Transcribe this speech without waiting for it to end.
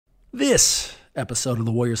This episode of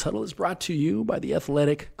the Warriors Huddle is brought to you by the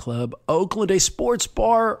Athletic Club Oakland, a sports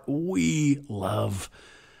bar we love.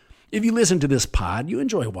 If you listen to this pod, you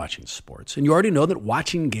enjoy watching sports, and you already know that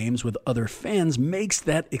watching games with other fans makes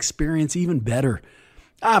that experience even better.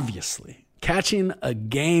 Obviously, catching a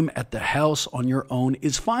game at the house on your own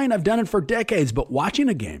is fine. I've done it for decades, but watching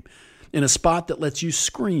a game in a spot that lets you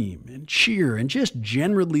scream and cheer and just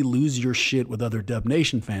generally lose your shit with other Dub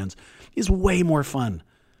Nation fans is way more fun.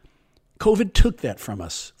 COVID took that from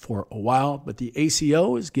us for a while, but the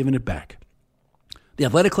ACO is giving it back. The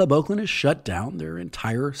Athletic Club Oakland has shut down their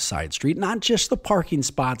entire side street, not just the parking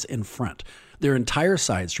spots in front. Their entire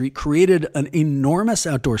side street, created an enormous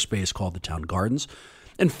outdoor space called the Town Gardens,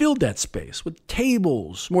 and filled that space with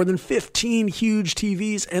tables, more than 15 huge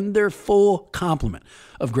TVs, and their full complement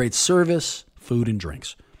of great service, food, and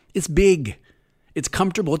drinks. It's big. It's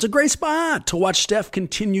comfortable. It's a great spot to watch Steph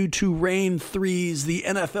continue to rain threes, the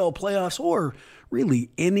NFL playoffs, or really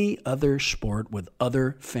any other sport with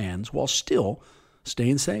other fans while still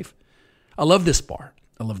staying safe. I love this bar.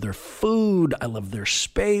 I love their food. I love their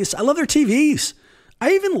space. I love their TVs.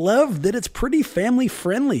 I even love that it's pretty family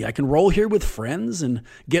friendly. I can roll here with friends and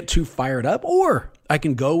get too fired up, or I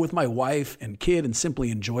can go with my wife and kid and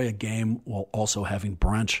simply enjoy a game while also having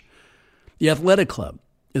brunch. The Athletic Club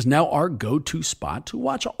is now our go-to spot to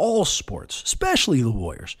watch all sports, especially the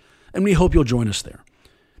Warriors, and we hope you'll join us there.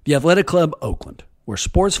 The Athletic Club Oakland, where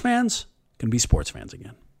sports fans can be sports fans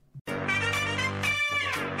again.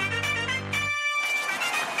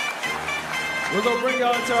 We're going to bring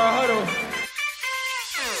y'all into our huddle.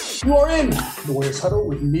 You are in the Warriors Huddle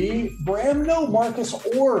with me, Bram, no Marcus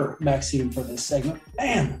or Maxime for this segment.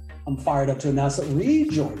 Man, I'm fired up to announce that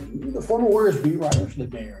rejoining me, the former Warriors beat writer for the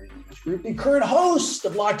Bay Area News Group, the current host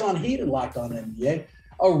of Locked On Heat and Locked On NBA,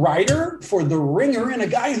 a writer for The Ringer, and a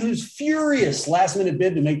guy whose furious last-minute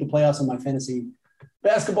bid to make the playoffs in my fantasy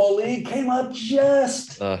basketball league came up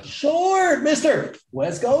just short. Mr.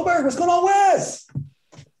 Wes Goldberg. What's going on, Wes?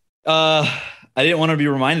 I didn't want to be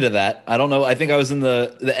reminded of that. I don't know. I think I was in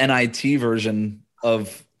the NIT version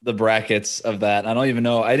of the brackets of that. I don't even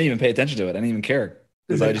know. I didn't even pay attention to it. I didn't even care.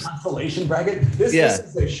 Is it consolation bracket? This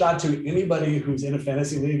is a shot to anybody who's in a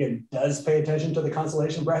fantasy league and does pay attention to the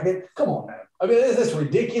consolation bracket. Come on, man. I mean, this is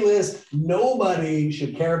ridiculous. Nobody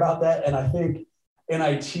should care about that. And I think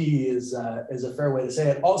NIT is a fair way to say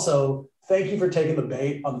it. Also, thank you for taking the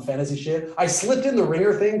bait on the fantasy shit. I slipped in the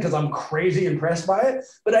Ringer thing because I'm crazy impressed by it,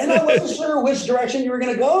 but I wasn't sure which direction you were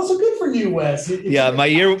going to go. So good for you, Wes. Yeah, my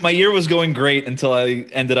year was going great until I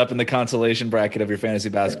ended up in the consolation bracket of your fantasy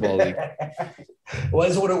basketball league.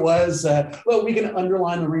 Was what it was. Well, we can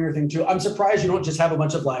underline the Ringer thing too. I'm surprised you don't just have a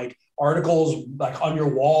bunch of like articles like on your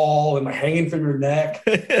wall and hanging from your neck,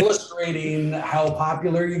 illustrating how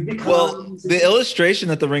popular you've become. Well, the illustration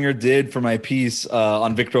that the Ringer did for my piece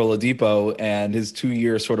on Victor Oladipo and his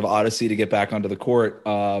 2-year sort of odyssey to get back onto the court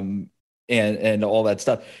and all that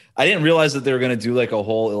stuff. I didn't realize that they were going to do like a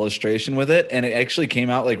whole illustration with it. And it actually came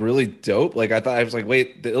out like really dope. Like I was like,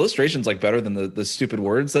 wait, the illustration's like better than the stupid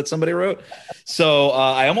words that somebody wrote. So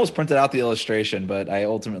I almost printed out the illustration, but I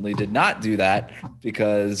ultimately did not do that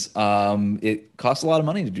because it costs a lot of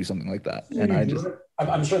money to do something like that. And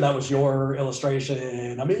I'm sure that was your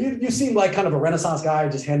illustration. I mean, you seem like kind of a Renaissance guy,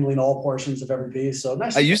 just handling all portions of every piece. So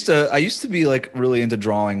nice. I used to be like really into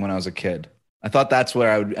drawing when I was a kid. I thought that's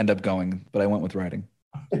where I would end up going, but I went with writing.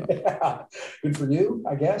 So. Yeah. Good for you,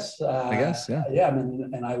 I guess. Yeah. Yeah, I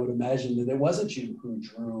mean, and I would imagine that it wasn't you who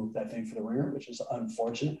drew that thing for the Ringer, which is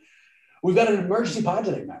unfortunate. We've got an emergency pod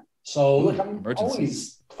today, man. So look, I'm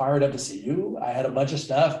always fired up to see you. I had a bunch of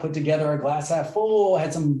stuff, put together a glass half full,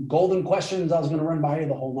 had some golden questions I was going to run by you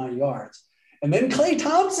the whole 9 yards. And then Klay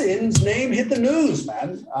Thompson's name hit the news,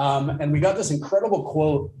 man. And we got this incredible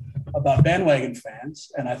quote about bandwagon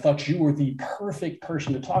fans, and I thought you were the perfect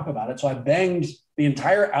person to talk about it. So I banged the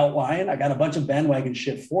entire outline. I got a bunch of bandwagon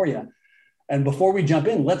shit for you. And before we jump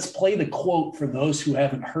in, let's play the quote for those who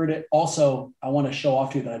haven't heard it. Also, I want to show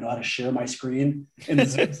off to you that I know how to share my screen in the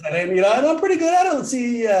Zoom setting. And I'm pretty good at it. Let's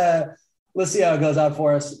see how it goes out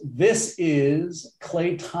for us. This is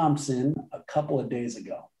Klay Thompson a couple of days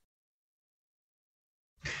ago.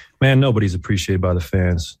 Man, nobody's appreciated by the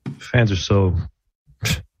fans. Fans are so...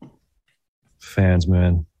 Fans,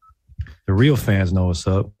 man. The real fans know what's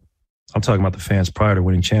up. I'm talking about the fans prior to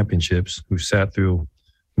winning championships who sat through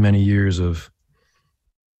many years of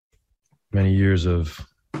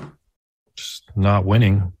just not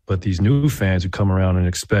winning, but these new fans who come around and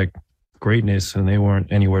expect greatness and they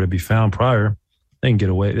weren't anywhere to be found prior, they can get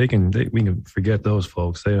away. We can forget those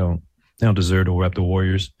folks. They don't deserve to rep the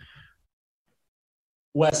Warriors.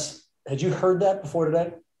 Wes, had you heard that before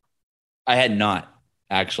today? I had not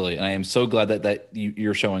actually, and I am so glad that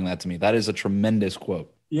you're showing that to me. That is a tremendous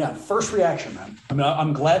quote. Yeah, first reaction, man. I mean,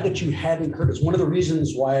 I'm glad that you hadn't heard. It's one of the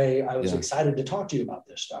reasons why I was excited to talk to you about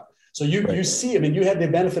this stuff. So you see him, and you had the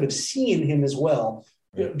benefit of seeing him as well.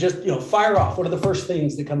 Just fire off. What are the first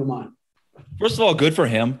things that come to mind? First of all, good for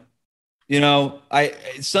him.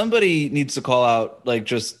 Somebody needs to call out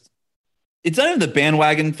it's not even the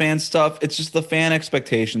bandwagon fan stuff. It's just the fan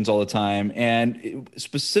expectations all the time. And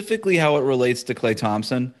specifically how it relates to Klay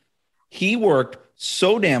Thompson. He worked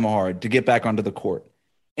so damn hard to get back onto the court.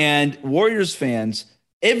 And Warriors fans,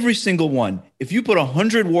 every single one, if you put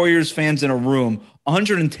 100 Warriors fans in a room,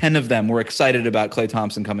 110 of them were excited about Klay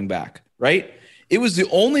Thompson coming back, right? It was the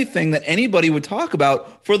only thing that anybody would talk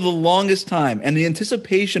about for the longest time. And the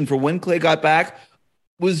anticipation for when Klay got back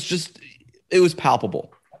it was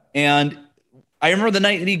palpable. And I remember the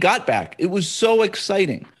night that he got back. It was so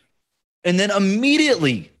exciting. And then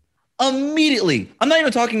immediately, I'm not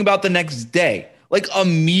even talking about the next day.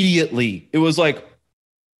 Immediately, it was like,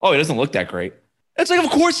 oh, he doesn't look that great. It's like, of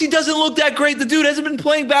course he doesn't look that great. The dude hasn't been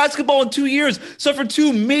playing basketball in 2 years, suffered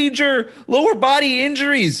 2 major lower body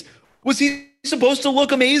injuries. Was he supposed to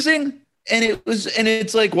look amazing? And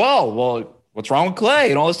it's like, well, what's wrong with Klay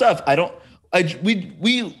and all this stuff?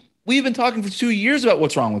 We've been talking for 2 years about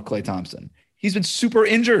what's wrong with Klay Thompson. He's been super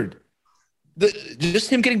injured.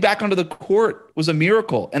 Just him getting back onto the court was a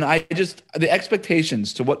miracle. And the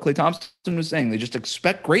expectations to what Klay Thompson was saying, they just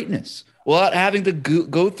expect greatness without having to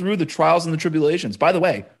go through the trials and the tribulations. By the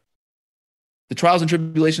way, the trials and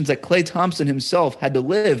tribulations that Klay Thompson himself had to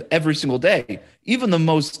live every single day. Even the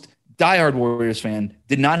most diehard Warriors fan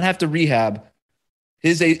did not have to rehab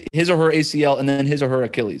his or her ACL and then his or her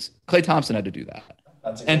Achilles. Klay Thompson had to do that.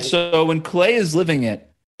 And so when Klay is living it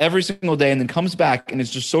every single day and then comes back and is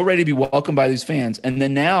just so ready to be welcomed by these fans, and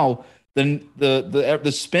then now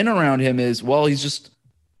the spin around him is, well, he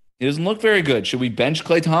doesn't look very good. Should we bench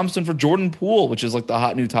Klay Thompson for Jordan Poole, which is the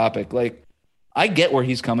hot new topic? I get where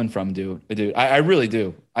he's coming from, dude. I really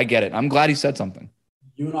do. I get it. I'm glad he said something.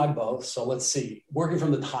 You and I both. So let's see. Working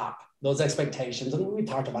from the top, those expectations, and we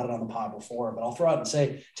talked about it on the pod before, but I'll throw out and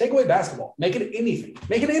say, take away basketball. Make it anything.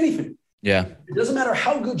 Make it anything. Yeah. It doesn't matter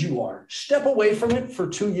how good you are. Step away from it for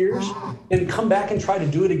 2 years and come back and try to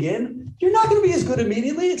do it again. You're not going to be as good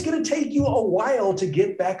immediately. It's going to take you a while to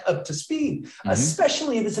get back up to speed,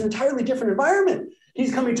 especially if it's an entirely different environment.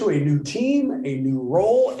 He's coming to a new team, a new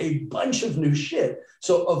role, a bunch of new shit.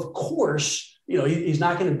 So, of course, he's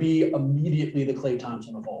not going to be immediately the Klay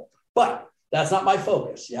Thompson of old. But that's not my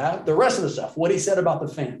focus, yeah? The rest of the stuff, what he said about the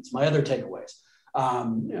fans, my other takeaways.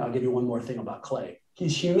 I'll give you one more thing about Klay.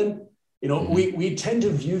 He's human. We tend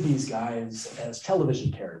to view these guys as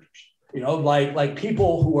television characters, like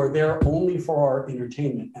people who are there only for our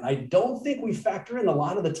entertainment. And I don't think we factor in a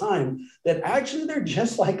lot of the time that actually they're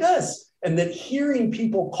just like us, and that hearing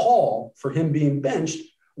people call for him being benched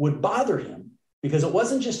would bother him, because it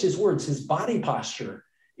wasn't just his words, his body posture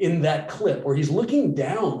in that clip where he's looking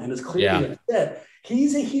down and is clearly upset.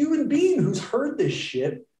 He's a human being who's heard this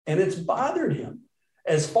shit and it's bothered him.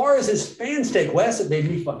 As far as his fans take, Wes, it made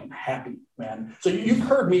me fucking happy, man. So you've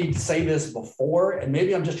heard me say this before, and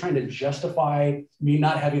maybe I'm just trying to justify me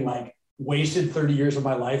not having wasted 30 years of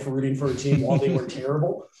my life rooting for a team while they were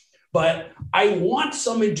terrible. But I want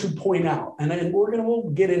somebody to point out, and we'll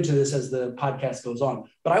get into this as the podcast goes on,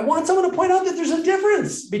 but I want someone to point out that there's a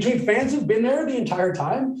difference between fans who've been there the entire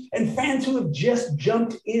time and fans who have just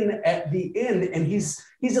jumped in at the end. And he's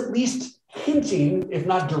at least hinting, if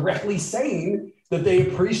not directly saying, that they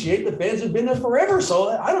appreciate the fans who've been there forever. So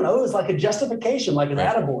I don't know, it's like a justification, like an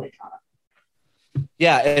attaboy kind of.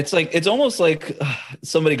 Yeah, it's almost like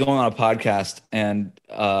somebody going on a podcast and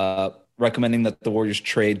recommending that the Warriors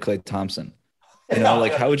trade Klay Thompson.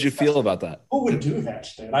 How would you feel about that? Who would do that,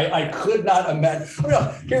 dude? I could not imagine.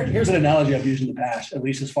 Here's an analogy I've used in the past, at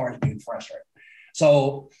least as far as being frustrated.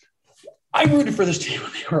 So I rooted for this team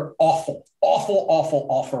when they were awful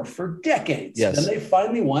for decades. Yes. And they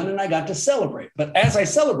finally won, and I got to celebrate. But as I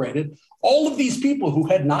celebrated, all of these people who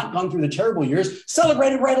had not gone through the terrible years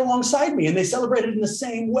celebrated right alongside me, and they celebrated in the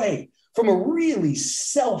same way. From a really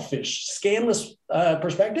selfish, scandalous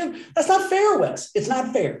perspective, that's not fair, Wes. It's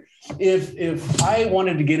not fair. If I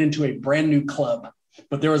wanted to get into a brand new club,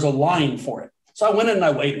 but there was a line for it, so I went in and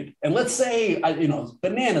I waited. And let's say,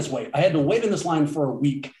 bananas wait. I had to wait in this line for a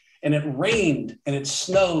week. And it rained and it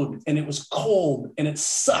snowed and it was cold and it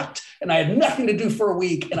sucked. And I had nothing to do for a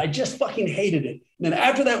week and I just fucking hated it. And then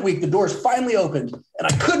after that week, the doors finally opened and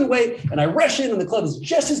I couldn't wait. And I rushed in and the club was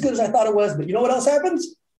just as good as I thought it was. But you know what else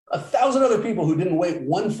happens? 1,000 other people who didn't wait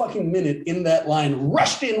one fucking minute in that line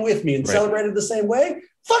rushed in with me and celebrated the same way.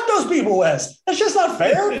 Fuck those people, Wes. That's just not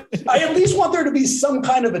fair. I at least want there to be some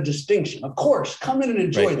kind of a distinction. Of course, come in and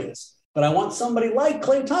enjoy this. But I want somebody like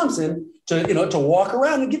Klay Thompson to walk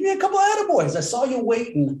around and give me a couple of attaboys. I saw you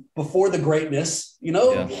waiting before the greatness.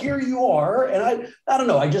 Here you are. And I don't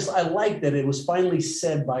know. I like that it was finally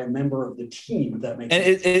said by a member of the team, if that makes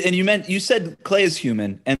sense. And you said Klay is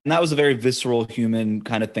human, and that was a very visceral human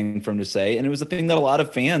kind of thing for him to say. And it was a thing that a lot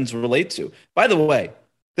of fans relate to. By the way,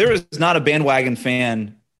 there is not a bandwagon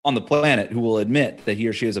fan on the planet who will admit that he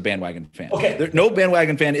or she is a bandwagon fan. Okay. No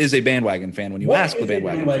bandwagon fan is a bandwagon fan when you ask the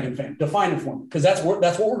bandwagon fan. Define it for me, because that's what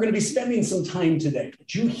we're going to be spending some time today.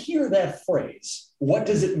 Did you hear that phrase? What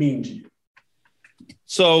does it mean to you?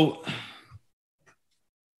 So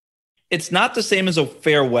it's not the same as a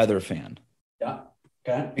fair weather fan. Yeah.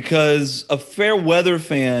 Okay. Because a fair weather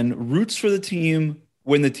fan roots for the team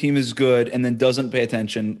when the team is good and then doesn't pay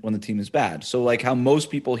attention when the team is bad. So like how most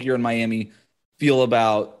people here in Miami feel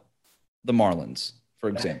about the Marlins, for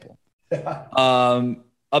example.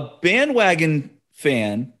 A bandwagon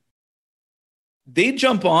fan, they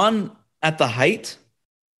jump on at the height,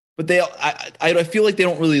 but I feel like they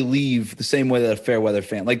don't really leave the same way that a fair weather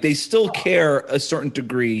fan. Like they still care a certain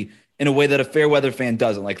degree in a way that a fair weather fan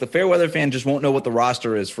doesn't. Like the fair weather fan just won't know what the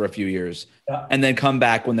roster is for a few years and then come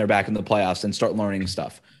back when they're back in the playoffs and start learning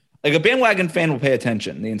stuff. Like a bandwagon fan will pay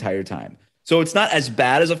attention the entire time. So it's not as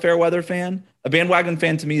bad as a fair weather fan. A bandwagon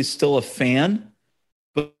fan to me is still a fan,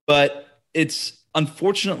 but it's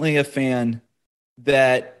unfortunately a fan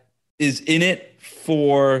that is in it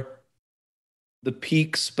for the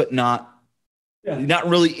peaks, but not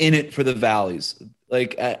really in it for the valleys.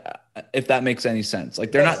 Like if that makes any sense.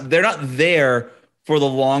 Like they're not there for the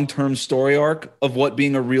long-term story arc of what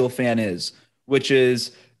being a real fan is, which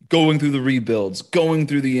is going through the rebuilds, going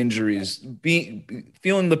through the injuries,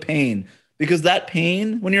 feeling the pain. Because that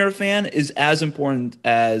pain, when you're a fan, is as important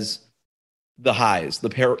as the highs, the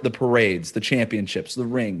parades, the championships, the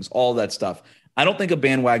rings, all that stuff. I don't think a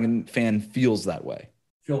bandwagon fan feels that way.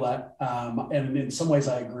 Feel that. And in some ways,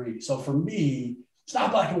 I agree. So for me, it's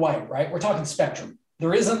not black and white, right? We're talking spectrum.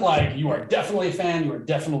 There isn't like you are definitely a fan, you are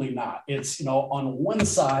definitely not. It's, on one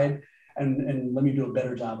side, and let me do a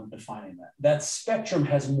better job of defining that. That spectrum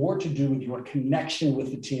has more to do with your connection with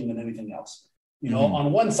the team than anything else.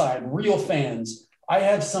 On one side, real fans, I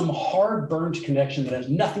have some hard-burnt connection that has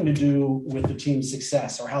nothing to do with the team's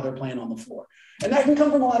success or how they're playing on the floor. And that can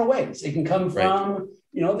come from a lot of ways. It can come from,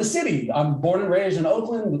 the city. I'm born and raised in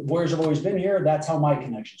Oakland. The Warriors have always been here. That's how my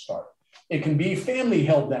connection started. It can be family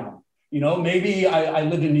held down. Maybe I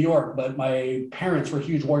lived in New York, but my parents were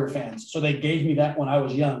huge Warrior fans. So they gave me that when I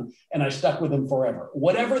was young, and I stuck with them forever.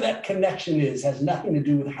 Whatever that connection is has nothing to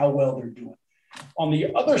do with how well they're doing. On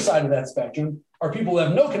the other side of that spectrum are people who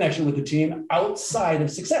have no connection with the team outside of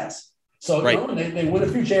success. So they win a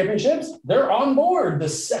few championships, they're on board. The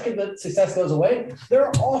second that success goes away, they're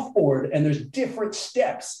off board. And there's different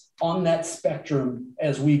steps on that spectrum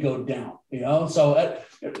as we go down, So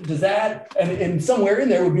does that, and somewhere in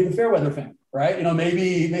there would be the fair weather fan, right? Maybe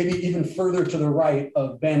even further to the right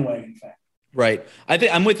of bandwagon fan. Right. I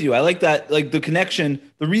think I'm with you. I like that. Like the connection,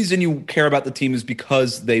 the reason you care about the team is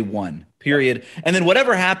because they won, period. And then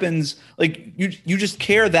whatever happens, like you just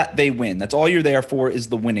care that they win. That's all you're there for, is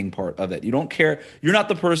the winning part of it. You don't care. You're not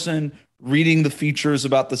the person reading the features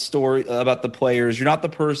about the story, about the players. You're not the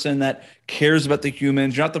person that cares about the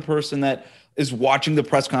humans. You're not the person that is watching the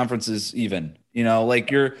press conferences even,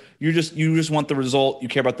 like you just want the result. You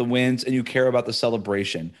care about the wins and you care about the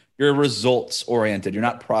celebration. You're results oriented. You're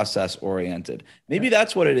not process oriented. Maybe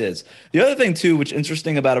that's what it is. The other thing too, which is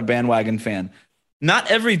interesting about a bandwagon fan,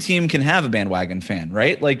 not every team can have a bandwagon fan,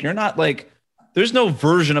 right? Like you're not like, there's no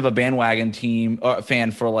version of a bandwagon team or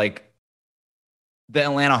fan for like the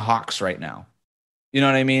Atlanta Hawks right now. You know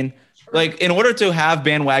what I mean? Sure. Like in order to have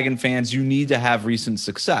bandwagon fans, you need to have recent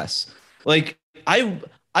success. Like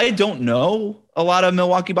I don't know a lot of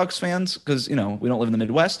Milwaukee Bucks fans because, we don't live in the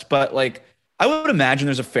Midwest, but like I would imagine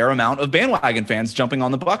there's a fair amount of bandwagon fans jumping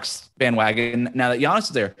on the Bucks bandwagon now that Giannis is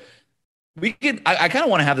there. I kind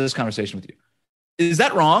of want to have this conversation with you. Is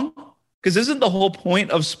that wrong? Because isn't the whole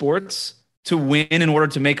point of sports to win in order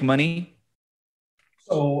to make money?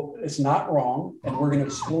 So it's not wrong. And we're going to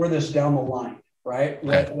explore this down the line, right?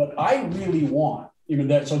 Okay. What I really want,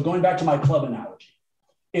 so going back to my club analogy,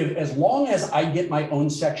 as long as I get my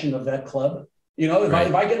own section of that club, if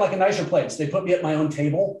I get like a nicer place, they put me at my own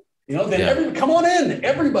table, then come on in,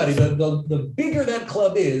 everybody. The bigger that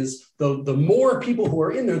club is, the more people who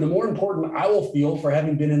are in there, the more important I will feel for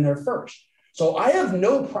having been in there first. So I have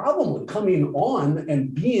no problem with coming on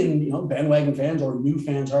and being, bandwagon fans or new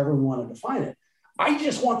fans, however we want to define it. I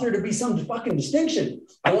just want there to be some fucking distinction.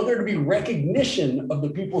 I want there to be recognition of the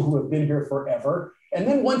people who have been here forever. And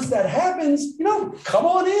then once that happens, come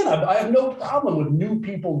on in. I have no problem with new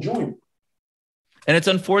people joining. And it's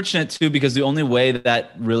unfortunate too, because the only way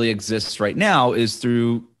that really exists right now is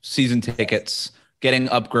through season tickets, getting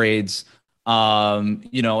upgrades,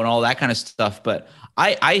 and all that kind of stuff. But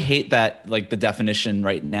I hate that, like, the definition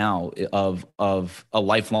right now of a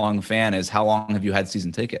lifelong fan is how long have you had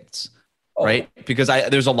season tickets? Right. Because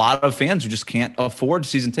there's a lot of fans who just can't afford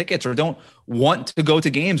season tickets or don't want to go to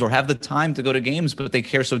games or have the time to go to games, but they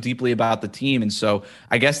care so deeply about the team. And so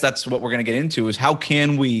I guess that's what we're going to get into, is how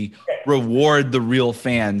can we reward the real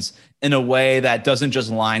fans in a way that doesn't just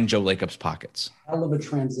line Joe Lacob's pockets? Hell of a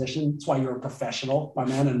transition. That's why you're a professional, my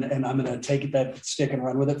man. And I'm going to take that stick and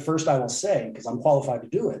run with it. First, I will say, because I'm qualified to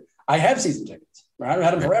do it, I have season tickets. Right? I've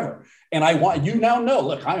had them forever. And I want you now know,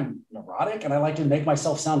 look, I'm neurotic and I like to make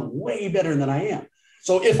myself sound way better than I am.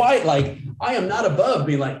 So if I am not above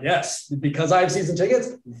being like, yes, because I have season tickets,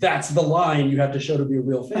 that's the line you have to show to be a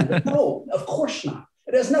real fan. But no, of course not.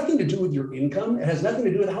 It has nothing to do with your income. It has nothing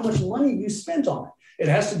to do with how much money you spent on it. It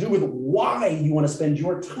has to do with why you want to spend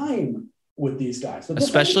your time with these guys. So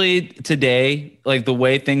especially today, like the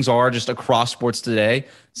way things are just across sports today,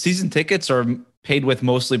 season tickets are paid with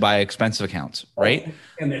mostly by expensive accounts, right?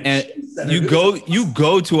 And you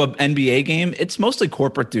go to an NBA game, it's mostly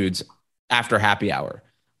corporate dudes after happy hour.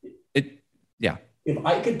 If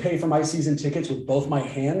I could pay for my season tickets with both my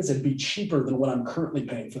hands, it'd be cheaper than what I'm currently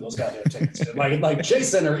paying for those goddamn tickets. like Chase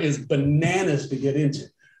Center is bananas to get into.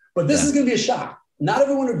 But this is going to be a shock. Not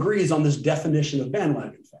everyone agrees on this definition of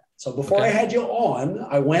bandwagon fan. So before I had you on,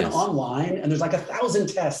 I went online, and there's like 1,000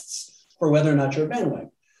 tests for whether or not you're a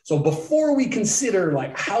bandwagon. So before we consider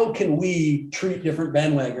how can we treat different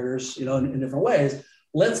bandwagoners, in different ways,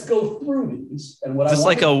 let's go through these. And what is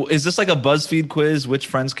this like a BuzzFeed quiz? Which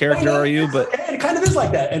Friends character are you? But it kind of is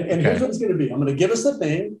like that. And here's what it's going to be. I'm going to give us the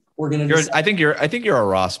thing. We're going to. I think you're a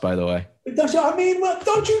Ross, by the way.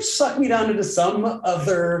 Don't you suck me down into some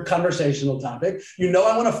other conversational topic?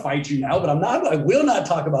 I want to fight you now, but I'm not. I will not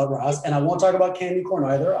talk about Ross, and I won't talk about candy corn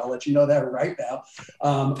either. I'll let you know that right now.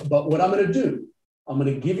 But what I'm going to do, I'm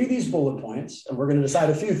going to give you these bullet points, and we're going to decide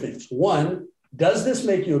a few things. One, does this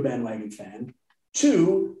make you a bandwagon fan?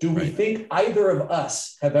 Two, do we think either of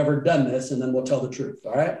us have ever done this? And then we'll tell the truth.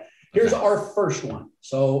 All right. Here's our first one.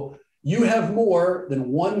 So you have more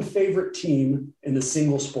than one favorite team in a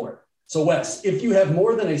single sport. So Wes, if you have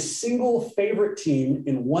more than a single favorite team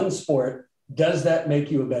in one sport, does that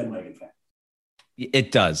make you a bandwagon fan?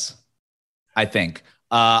 It does, I think.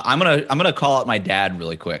 I'm gonna call out my dad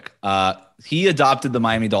really quick. He adopted the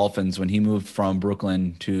Miami Dolphins when he moved from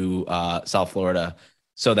Brooklyn to South Florida,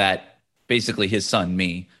 so that basically his son,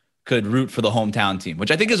 me, could root for the hometown team,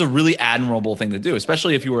 which I think is a really admirable thing to do,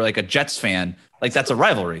 especially if you were like a Jets fan. Like, that's a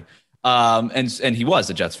rivalry. And he was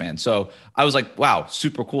a Jets fan. So I was like, wow,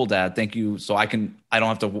 super cool, Dad. Thank you. So I don't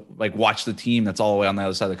have to watch the team that's all the way on the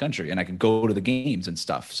other side of the country, and I can go to the games and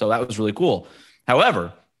stuff. So that was really cool.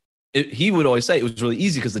 However, he would always say it was really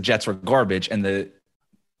easy because the Jets were garbage and the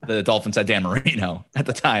Dolphins had Dan Marino at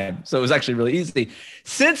the time. So it was actually really easy.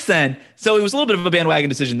 Since then, so it was a little bit of a bandwagon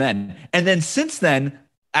decision then. And then since then,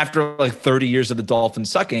 after 30 years of the Dolphins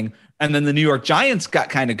sucking, and then the New York Giants got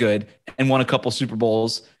kind of good and won a couple Super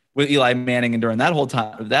Bowls with Eli Manning, and during that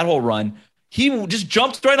whole run, he just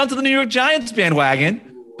jumped right onto the New York Giants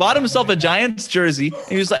bandwagon, bought himself a Giants jersey, and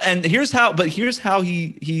he was like, and here's how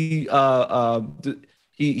he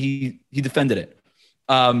defended it.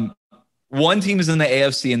 One team is in the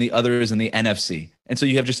AFC and the other is in the NFC. And so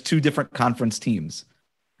you have just two different conference teams.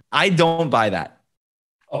 I don't buy that.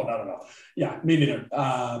 Oh, no. Yeah, me neither.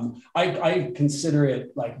 I consider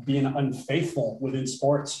it like being unfaithful within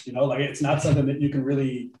sports. It's not something that you can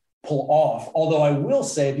really pull off. Although I will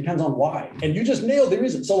say it depends on why. And you just nailed the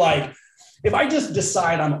reason. So if I just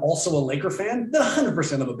decide I'm also a Laker fan, then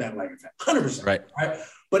 100% of a bandwagon fan, 100%. Right.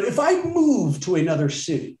 But if I move to another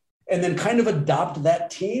city and then kind of adopt that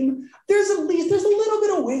team, there's a little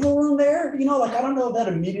bit of wiggle room there. I don't know if that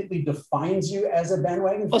immediately defines you as a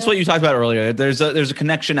bandwagon fan. That's what you talked about earlier. There's a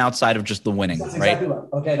connection outside of just the winning, that's exactly right?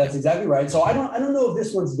 Okay, that's exactly right. So I don't know if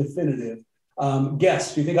this one's definitive.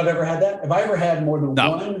 Guess, do you think I've ever had that? Have I ever had more than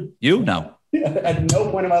one? No. At no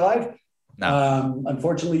point in my life? No.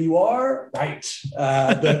 Unfortunately, you are right.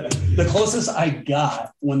 The closest I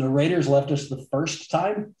got when the Raiders left us the first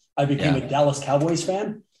time, I became a Dallas Cowboys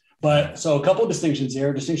fan. But so a couple of distinctions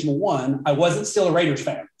here. Distinction one, I wasn't still a Raiders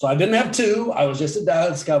fan. So I didn't have two. I was just a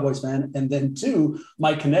Dallas Cowboys fan. And then two,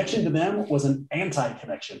 my connection to them was an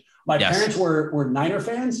anti-connection. My parents were Niner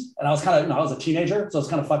fans, and I was I was a teenager, so it's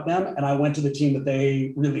kind of fuck them. And I went to the team that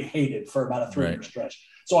they really hated for about a 3-year stretch.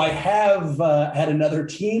 So I have had another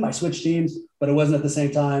team. I switched teams, but it wasn't at the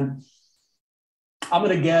same time. I'm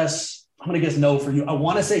gonna guess no for you. I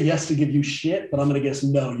want to say yes to give you shit, but I'm gonna guess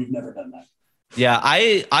no. You've never done that. Yeah,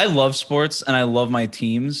 I love sports and I love my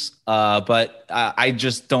teams, but I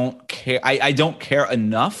just don't care. I don't care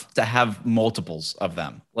enough to have multiples of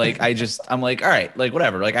them. Like I'm like, all right, like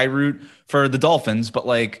whatever. Like I root for the Dolphins, but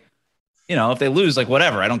like, you know, if they lose, like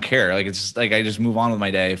whatever, I don't care. Like it's just like I just move on with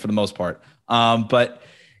my day for the most part. But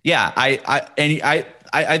yeah,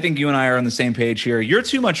 I think you and I are on the same page here. You're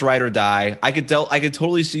too much ride or die. I could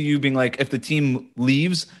totally see you being like, if the team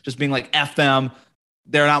leaves, just being like, F them.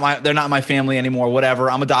 They're not my family anymore, whatever.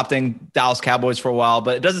 I'm adopting Dallas Cowboys for a while,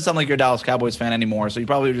 but it doesn't sound like you're a Dallas Cowboys fan anymore. So you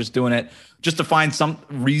probably are just doing it just to find some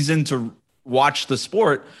reason to watch the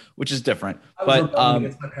sport, which is different. I was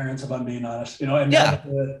against my parents, if I'm being honest, you know, and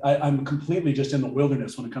I'm completely just in the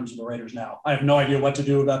wilderness when it comes to the Raiders now. I have no idea what to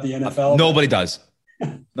do about the NFL. Nobody does.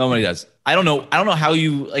 Nobody does. I don't know how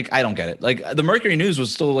you like, I don't get it. Like the Mercury News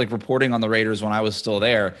was still like reporting on the Raiders when I was still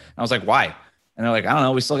there. And I was like, why? And they're like, I don't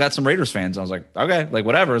know. We still got some Raiders fans. I was like, okay, like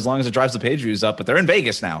whatever, as long as it drives the page views up. But they're in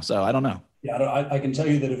Vegas now, so I don't know. Yeah, I can tell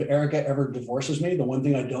you that if Erica ever divorces me, the one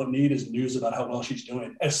thing I don't need is news about how well she's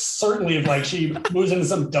doing. And certainly if like she moves into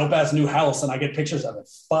some dope ass new house and I get pictures of it,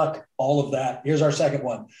 fuck all of that. Here's our second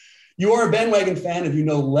one. You are a bandwagon fan if you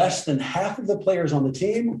know less than half of the players on the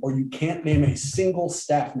team, or you can't name a single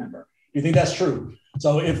staff member. Do you think that's true?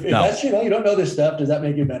 So if that's you don't know this stuff, does that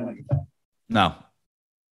make you a bandwagon fan? No.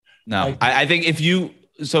 I think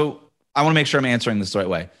so I want to make sure I'm answering this the right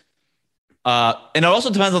way. And it also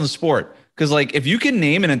depends on the sport. Because like if you can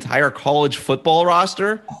name an entire college football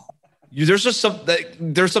roster,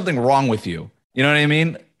 there's something wrong with you. You know what I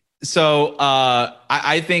mean? So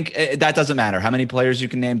I think that doesn't matter. How many players you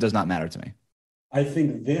can name does not matter to me. I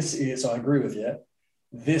think I agree with you.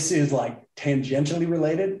 This is like tangentially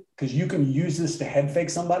related because you can use this to head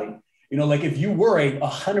fake somebody. You know, like if you were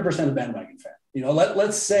 100% a bandwagon fan, you know,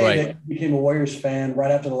 let's say that you became a Warriors fan right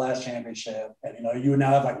after the last championship and, you know, you would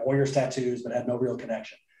now have like Warriors tattoos but had no real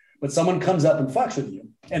connection. But someone comes up and fucks with you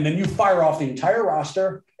and then you fire off the entire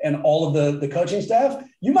roster and all of the coaching staff,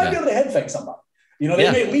 you might be able to head fake somebody. You know,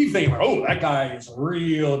 they may leave thinking, oh, that guy is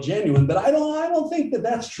real genuine, but I don't think that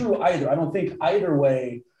that's true either. I don't think either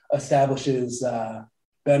way establishes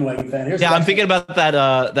bandwagon fan. I'm thinking about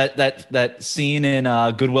that scene in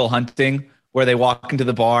Good Will Hunting where they walk into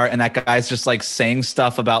the bar and that guy's just like saying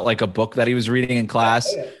stuff about like a book that he was reading in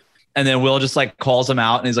class. And then Will just like calls him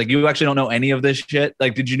out and he's like, you actually don't know any of this shit.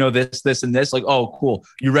 Like, did you know this, this, and this? Like, oh, cool.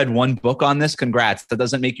 You read one book on this. Congrats. That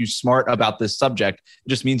doesn't make you smart about this subject. It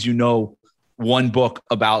just means you know one book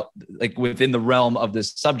about like within the realm of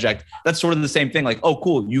this subject. That's sort of the same thing. Like, oh,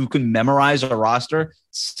 cool. You can memorize a roster.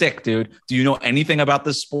 Sick, dude. Do you know anything about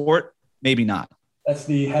this sport? Maybe not. That's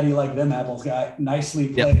the how do you like them apples guy. Nicely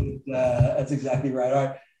played. Yep. That's exactly right. All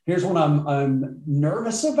right. Here's one I'm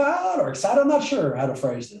nervous about or excited. I'm not sure how to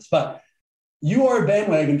phrase this, but you are a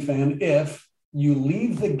bandwagon fan if you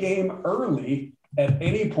leave the game early at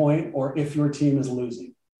any point or if your team is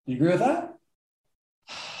losing. Do you agree with that?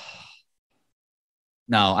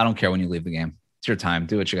 No, I don't care when you leave the game. It's your time.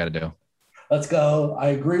 Do what you got to do. Let's go. I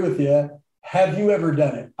agree with you. Have you ever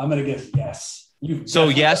done it? I'm going to guess yes.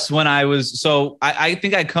 Yes, when I was, I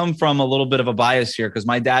think I come from a little bit of a bias here because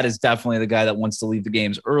my dad is definitely the guy that wants to leave the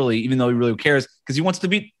games early, even though he really cares because he wants to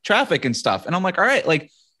beat traffic and stuff. And I'm like, all right, like,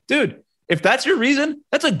 dude, if that's your reason,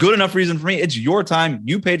 that's a good enough reason for me. It's your time.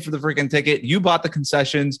 You paid for the freaking ticket. You bought the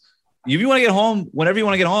concessions. If you want to get home, whenever you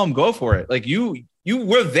want to get home, go for it. Like you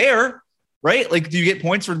were there, right? Like, do you get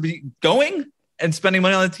points for going and spending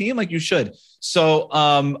money on the team? Like you should. So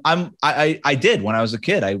I did when I was a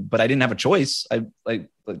kid, but I didn't have a choice.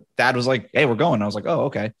 Dad was like, hey, we're going. I was like, oh,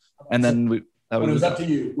 okay. And then it was up to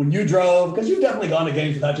you when you drove, because you've definitely gone to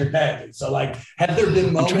games without your dad. So like, have there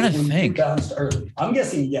been moments when you bounced early? I'm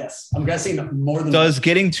guessing yes. I'm guessing more than. Does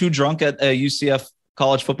getting too drunk at a UCF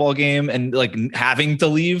college football game and like having to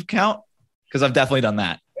leave count? Because I've definitely done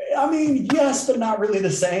that. I mean, yes, but not really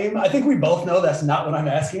the same. I think we both know that's not what I'm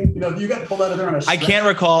asking. You know, you got pulled out of there on a stretch.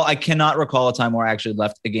 I cannot recall a time where I actually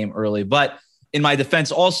left a game early. But in my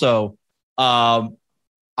defense also,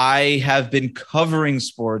 I have been covering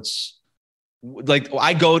sports. Like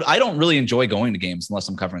I don't really enjoy going to games unless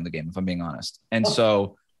I'm covering the game, if I'm being honest. And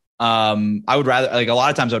so I would rather, like a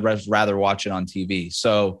lot of times I'd rather watch it on TV.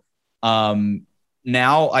 So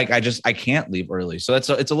now, like I can't leave early. So it's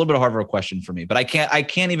a little bit harder of a question for me. But I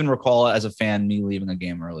can't even recall as a fan me leaving a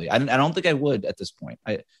game early. I don't think I would at this point.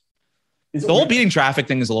 The whole beating traffic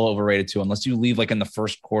thing is a little overrated too, unless you leave like in the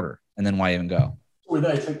first quarter, and then why even go? Where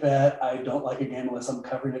I took that, I don't like a game unless I'm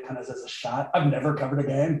covering it kind of as a shot. I've never covered a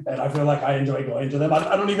game, and I feel like I enjoy going to them.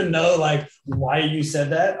 I don't even know like why you said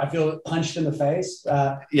that. I feel punched in the face.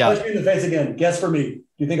 Punch me in the face again. Guess for me. Do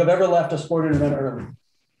you think I've ever left a sporting event early?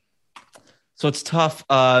 So it's tough.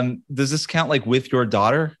 Does this count like with your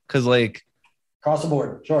daughter? Because like across the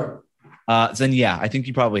board, sure. Then yeah, I think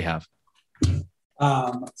you probably have.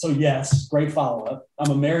 So yes, great follow-up.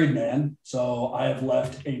 I'm a married man, so I have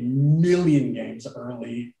left a million games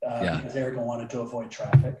early because Erica wanted to avoid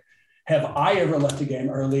traffic. Have I ever left a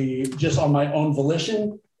game early just on my own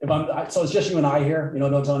volition? So it's just you and I here,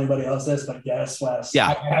 don't tell anybody else this, but yes, Wes. Yeah,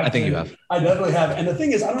 I think you have. I definitely have. And the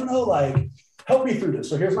thing is, I don't know, like, help me through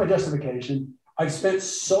this. So here's my justification. I've spent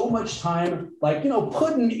so much time, like,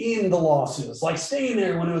 putting in the losses, like staying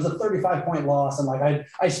there when it was a 35-point loss. And like,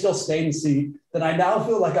 I still stayed in seat, that I now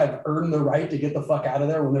feel like I've earned the right to get the fuck out of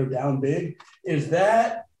there when they're down big. Is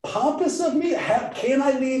that pompous of me? Can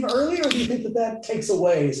I leave early, or do you think that takes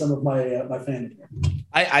away some of my my fandom?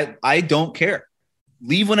 I don't care.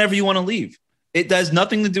 Leave whenever you want to leave. It does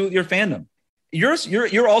nothing to do with your fandom.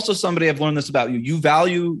 You're also somebody, I've learned this about you. You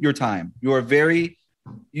value your time. You are very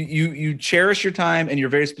you cherish your time, and you're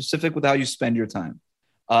very specific with how you spend your time.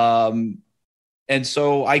 And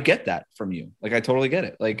so I get that from you. Like, I totally get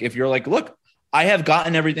it. Like, if you're like, look, I have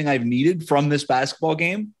gotten everything I've needed from this basketball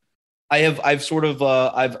game. I've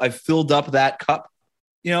filled up that cup,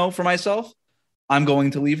 for myself. I'm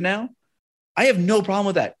going to leave now. I have no problem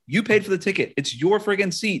with that. You paid for the ticket. It's your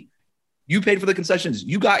friggin' seat. You paid for the concessions.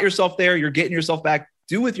 You got yourself there. You're getting yourself back.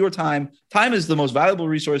 Do with your time. Time is the most valuable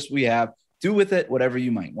resource we have. Do with it whatever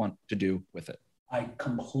you might want to do with it. I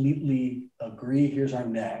completely agree. Here's our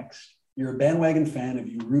next. You're a bandwagon fan if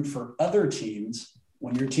you root for other teams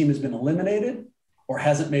when your team has been eliminated or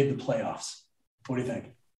hasn't made the playoffs. What do you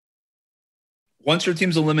think? Once your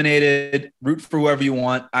team's eliminated, root for whoever you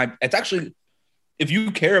want. It's actually, if you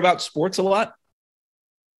care about sports a lot,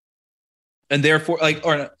 and therefore,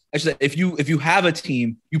 if you have a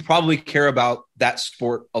team, you probably care about that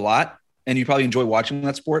sport a lot, and you probably enjoy watching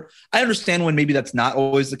that sport. I understand when maybe that's not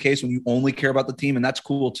always the case, when you only care about the team, and that's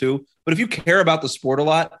cool too. But if you care about the sport a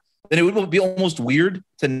lot, then it would be almost weird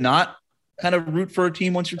to not kind of root for a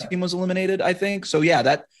team once your team was eliminated, I think. So yeah,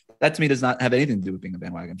 that to me does not have anything to do with being a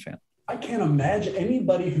bandwagon fan. I can't imagine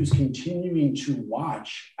anybody who's continuing to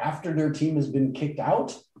watch after their team has been kicked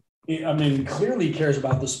out. I mean, clearly cares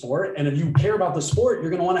about the sport. And if you care about the sport, you're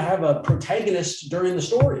going to want to have a protagonist during the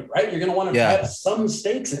story, right? You're going to want to have some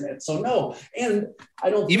stakes in it. So no. And I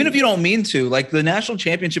don't, even if you don't mean to, like the national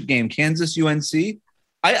championship game, Kansas UNC,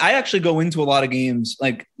 I actually go into a lot of games,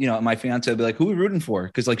 like, my fiance will be like, who are we rooting for?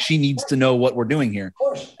 Because like, she needs to know what we're doing here. Of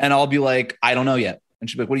course. And I'll be like, I don't know yet. And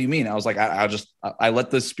she'd be like, what do you mean? I was like, I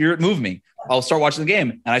let the spirit move me. I'll start watching the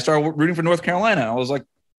game. And I started rooting for North Carolina. I was like,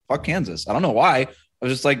 fuck Kansas. I don't know why. I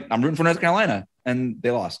was just like, I'm rooting for North Carolina, and they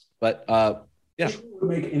lost. But yeah. It would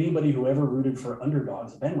make anybody who ever rooted for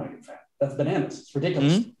underdogs a bandwagon fan. That's bananas. It's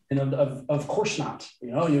ridiculous. Mm-hmm. And of course not.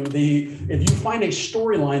 If you find a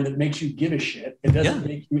storyline that makes you give a shit, it doesn't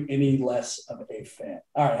make you any less of a fan.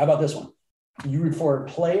 All right, how about this one? You root for a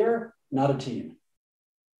player, not a team.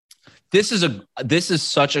 This is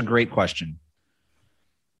such a great question.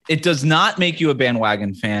 It does not make you a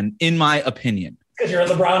bandwagon fan, in my opinion. Because you're a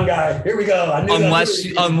LeBron guy. Here we go. Unless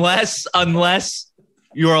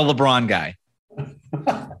you're a LeBron guy.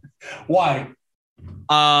 Why?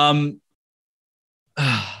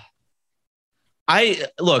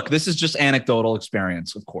 Look, this is just anecdotal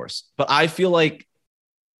experience, of course, but I feel like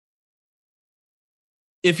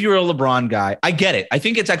if you're a LeBron guy, I get it. I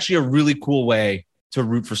think it's actually a really cool way to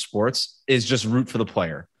root for sports, is just root for the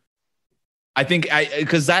player. I think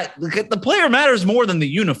because the player matters more than the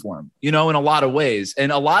uniform, in a lot of ways.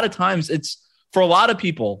 And a lot of times it's, for a lot of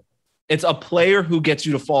people, it's a player who gets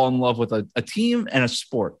you to fall in love with a team and a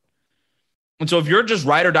sport. And so if you're just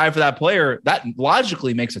ride or die for that player, that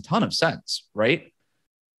logically makes a ton of sense, right?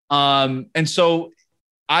 And so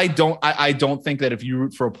I don't think that if you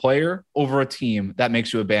root for a player over a team, that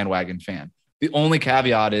makes you a bandwagon fan. The only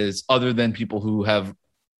caveat is, other than people who have,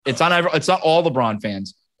 it's not all LeBron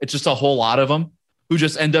fans. It's just a whole lot of them who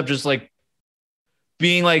just end up just like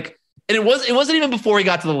being like, and it wasn't even before he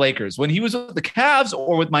got to the Lakers. When he was with the Cavs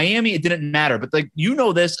or with Miami, it didn't matter. But like,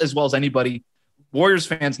 this as well as anybody. Warriors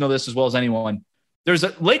fans know this as well as anyone.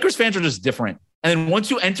 Lakers fans are just different. And then once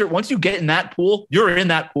you get in that pool, you're in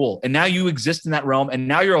that pool. And now you exist in that realm. And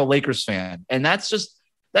now you're a Lakers fan. And that's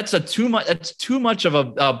too much of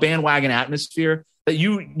a bandwagon atmosphere that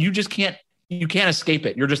you just can't escape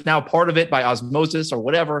it. You're just now part of it by osmosis or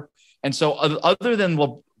whatever. And so other than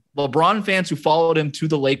LeBron fans who followed him to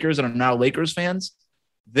the Lakers and are now Lakers fans,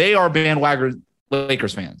 they are bandwagon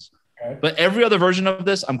Lakers fans. Okay. But every other version of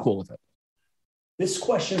this, I'm cool with it. This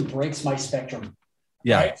question breaks my spectrum.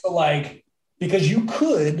 Yeah. Right? So because you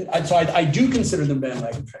could, so I do consider them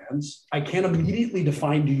bandwagon fans. I can't immediately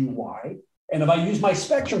define to you why. And if I use my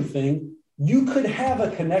spectrum thing, you could have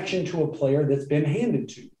a connection to a player that's been handed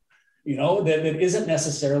to, that isn't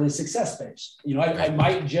necessarily success-based. I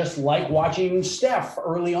might just like watching Steph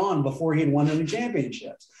early on before he had won any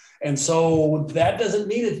championships. And so that doesn't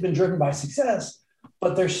mean it's been driven by success,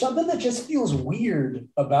 but there's something that just feels weird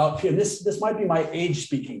about him. This might be my age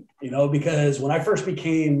speaking, because when I first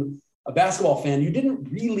became a basketball fan, you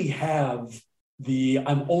didn't really have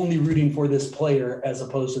I'm only rooting for this player as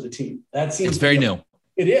opposed to the team. That seems very new.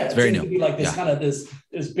 It is. It's very new. To be like this kind of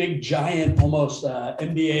this big giant, almost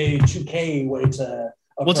NBA 2K way to.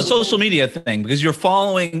 Well, it's a social media thing because you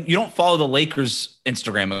don't follow the Lakers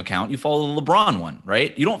Instagram account. You follow the LeBron one,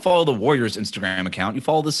 right? You don't follow the Warriors Instagram account. You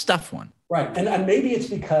follow the Steph one. Right. And maybe it's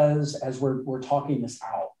because as we're talking this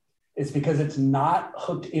out, it's because it's not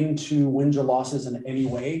hooked into wins or losses in any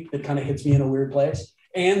way that kind of hits me in a weird place.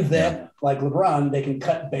 And that, like LeBron, they can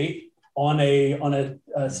cut bait on a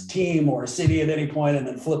team or a city at any point and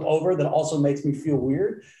then flip over. That also makes me feel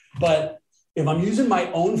weird. But if I'm using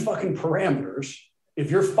my own fucking parameters, if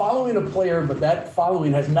you're following a player, but that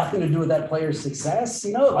following has nothing to do with that player's success,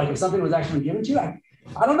 if something was actually given to you,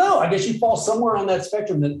 I don't know. I guess you fall somewhere on that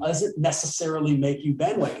spectrum that doesn't necessarily make you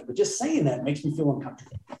bandwagon. But just saying that makes me feel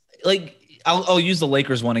uncomfortable. I'll use the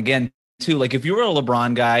Lakers one again too. Like if you were a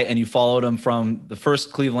LeBron guy and you followed him from the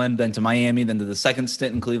first Cleveland, then to Miami, then to the second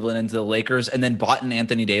stint in Cleveland, into the Lakers, and then bought an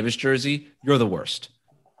Anthony Davis jersey, you're the worst.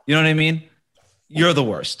 You know what I mean? You're the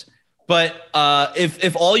worst. But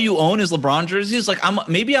if all you own is LeBron jerseys,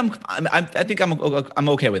 I think I'm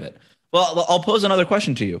okay with it. Well, I'll pose another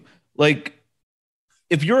question to you. Like,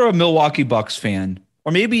 if you're a Milwaukee Bucks fan,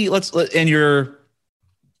 or maybe and you're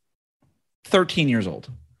 13 years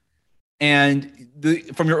old, and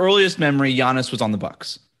from your earliest memory, Giannis was on the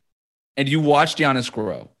Bucks, and you watched Giannis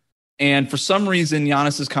grow, and for some reason,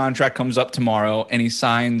 Giannis's contract comes up tomorrow, and he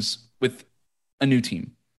signs with a new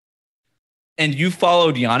team, and you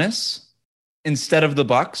followed Giannis instead of the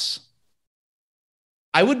Bucks,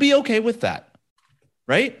 I would be okay with that,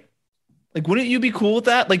 right? Like, wouldn't you be cool with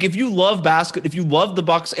that? Like, if you love if you love the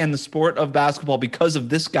Bucks and the sport of basketball because of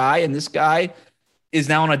this guy, and this guy is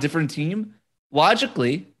now on a different team,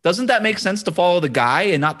 logically, doesn't that make sense to follow the guy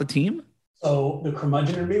and not the team? So the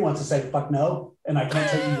curmudgeon in me wants to say, fuck no. And I can't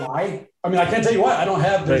tell you why. I mean, I can't tell you why. I don't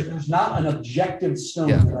have, there's not an objective stone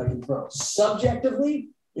that I can throw.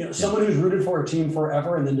 Subjectively, someone who's rooted for a team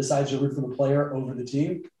forever and then decides to root for the player over the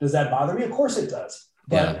team, does that bother me? Of course it does.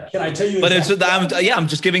 But can I tell you? But I'm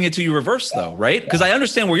just giving it to you reverse though, right? Because I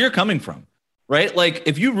understand where you're coming from, right? Like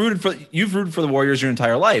if you've rooted for the Warriors your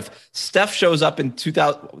entire life. Steph shows up in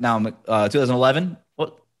 2011.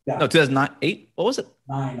 What? Yeah. No, 2008. What was it?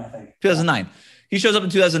 9, I think. 2009. He shows up in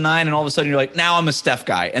 2009, and all of a sudden you're like, now I'm a Steph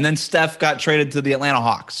guy. And then Steph got traded to the Atlanta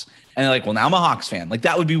Hawks, and they're like, well, now I'm a Hawks fan. Like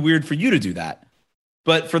that would be weird for you to do that.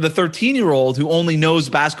 But for the 13-year-old who only knows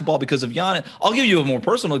basketball because of Giannis, I'll give you a more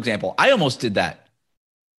personal example. I almost did that.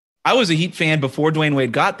 I was a Heat fan before Dwayne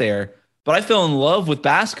Wade got there, but I fell in love with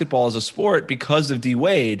basketball as a sport because of D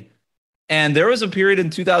Wade. And there was a period in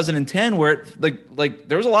 2010 where like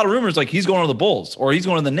there was a lot of rumors like he's going to the Bulls or he's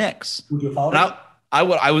going to the Knicks. Would you follow him?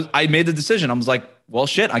 I made the decision. I was like, well,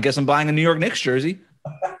 shit, I guess I'm buying a New York Knicks jersey.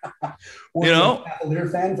 You a Cavalier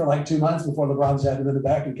fan for like 2 months before LeBron jabbed him in the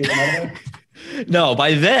back and kicked him out of there? No,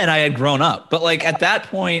 by then I had grown up. But like at that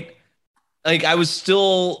point, like I was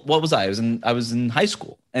still, what was I? I was in high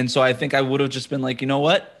school. And so I think I would have just been like, you know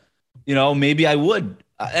what? Maybe I would.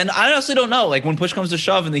 And I honestly don't know. Like when push comes to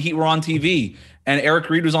shove and the Heat were on TV and Eric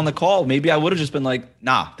Reed was on the call, maybe I would have just been like,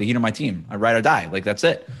 nah, the Heat are my team. I ride or die. Like that's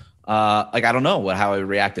it. I don't know how I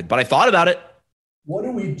reacted, but I thought about it. What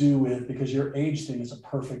do we do with, because your age thing is a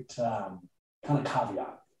perfect kind of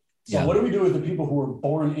caveat. So what do we do with the people who were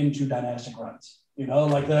born into dynastic runs?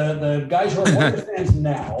 Like the guys who are Warriors fans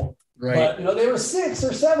now, right? But they were 6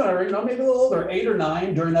 or 7 or maybe a little older, 8 or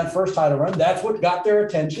 9 during that first title run. That's what got their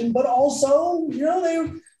attention. But also,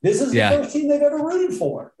 this is the first team they've ever rooted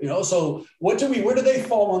for. So where do they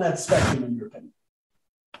fall on that spectrum in your opinion?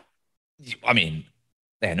 I mean,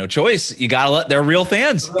 They had no choice. You gotta they're real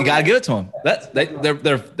fans. You gotta give it to them.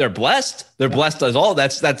 They're blessed. They're blessed as all.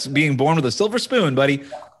 That's being born with a silver spoon, buddy.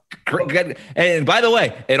 And by the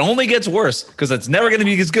way, it only gets worse because it's never going to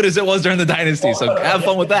be as good as it was during the dynasty. So have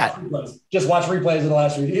fun with that. Just watch replays of the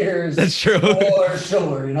last few years. That's true. Or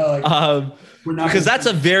sure, because that's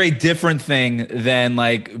a very different thing than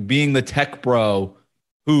like being the tech bro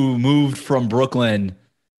who moved from Brooklyn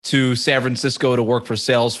to San Francisco to work for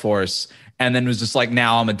Salesforce. And then was just like,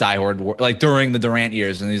 now I'm a diehard, like during the Durant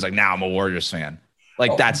years. And he's like, now I'm a Warriors fan.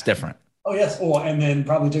 Like that's different. Oh, yes. Oh, and then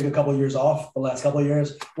probably took a couple of years off the last couple of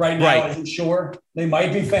years. Right now, isn't sure. They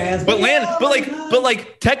might be fans. But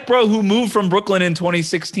like tech bro who moved from Brooklyn in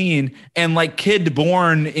 2016 and like kid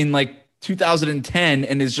born in like 2010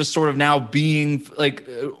 and is just sort of now being like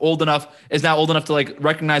old enough to like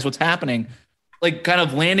recognize what's happening, like kind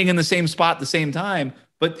of landing in the same spot at the same time,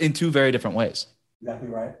 but in two very different ways. Exactly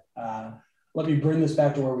right. Let me bring this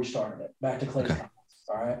back to where we started it, back to Clay's comments.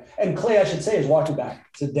 All right. And Clay, I should say, is walking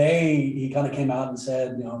back. Today, he kind of came out and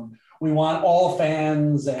said, we want all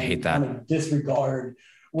fans and I hate that. kind of disregard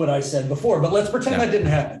what I said before. But let's pretend that didn't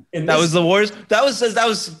happen. That was the Warriors. That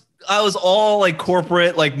was all like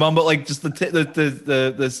corporate, like mumbo, like just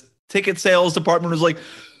the ticket sales department was like,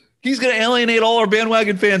 he's going to alienate all our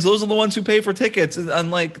bandwagon fans. Those are the ones who pay for tickets. And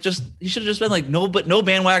I'm like, he should have just been like, no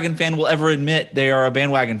bandwagon fan will ever admit they are a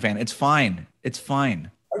bandwagon fan. It's fine. It's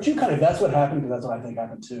fine. Aren't you kind of, that's what happened, because that's what I think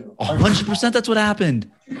happened too. 100% that's what happened.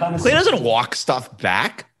 Clay doesn't walk stuff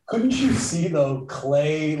back. Couldn't you see, though,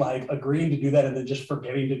 Clay like agreeing to do that and then just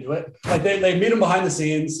forgetting to do it? Like they meet him behind the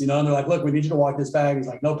scenes, and they're like, look, we need you to walk this back. He's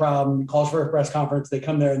like, no problem. He calls for a press conference. They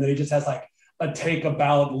come there and then he just has like a take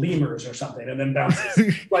about lemurs or something and then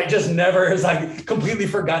bounces. Like just never has like completely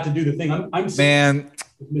forgot to do the thing. I'm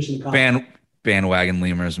bandwagon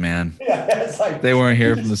lemurs, man. Yeah, it's like they weren't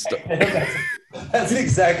here from the start. That's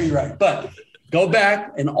exactly right. But go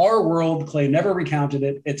back in our world, Clay never recounted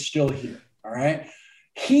it. It's still here. All right.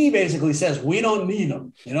 He basically says, we don't need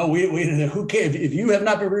them. Who cares? If you have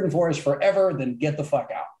not been rooting for us forever, then get the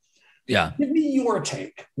fuck out. Yeah. Give me your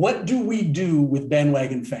take. What do we do with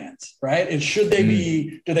bandwagon fans? Right. And should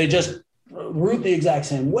they do they just root the exact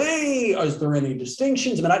same way? Is there any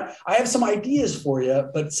distinctions? I mean, I have some ideas for you,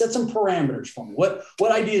 but set some parameters for me. What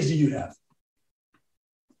ideas do you have?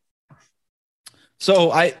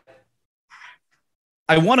 So I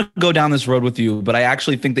want to go down this road with you, but I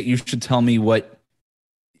actually think that you should tell me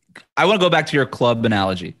I want to go back to your club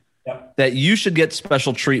analogy. Yep. That you should get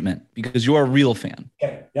special treatment because you're a real fan.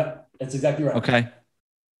 Okay. Yep. That's exactly right. Okay.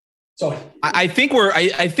 So I think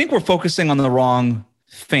we're focusing on the wrong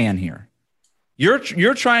fan here.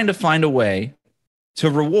 You're trying to find a way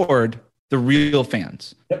to reward the real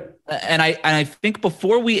fans. Yep. And I think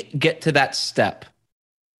before we get to that step,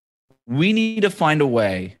 we need to find a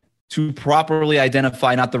way to properly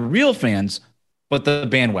identify not the real fans, but the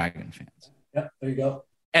bandwagon fans. Yep, there you go.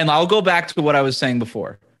 And I'll go back to what I was saying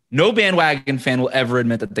before. No bandwagon fan will ever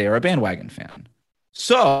admit that they are a bandwagon fan.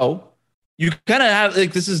 So you kind of have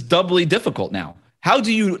this is doubly difficult now. How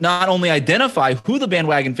do you not only identify who the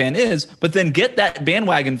bandwagon fan is, but then get that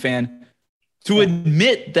bandwagon fan to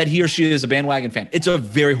admit that he or she is a bandwagon fan? It's a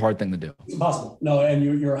very hard thing to do. It's impossible. No, and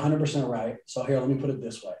you're 100% right. So here, let me put it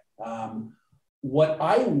this way. What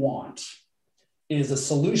I want is a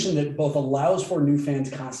solution that both allows for new fans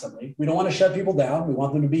constantly. We don't want to shut people down. We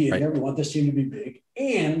want them to be in here. We want this team to be big,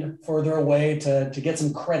 and further a way to get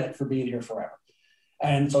some credit for being here forever.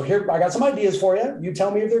 And so here, I got some ideas for you. You tell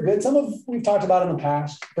me if they're good. Some of we've talked about in the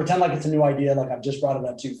past. Pretend like it's a new idea, like I've just brought it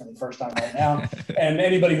up to you for the first time right now. And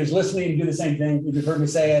anybody who's listening, do the same thing. If you've heard me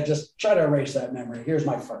say it, just try to erase that memory. Here's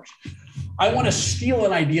my first. I want to steal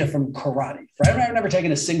an idea from karate. I've never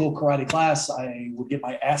taken a single karate class. I would get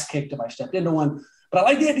my ass kicked if I stepped into one. But I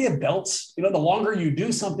like the idea of belts. The longer you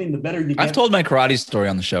do something, the better you get. I've told my karate story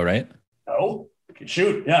on the show, right? Oh,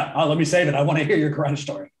 shoot. Yeah. Let me save it. I want to hear your karate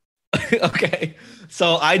story. Okay.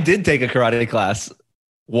 So I did take a karate class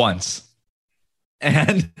once.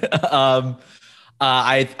 And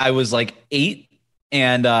I was like 8.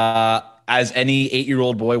 And as any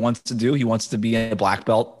 8-year-old boy wants to do, he wants to be a black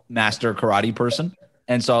belt master karate person.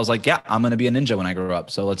 And so I was like, yeah, I'm going to be a ninja when I grow up.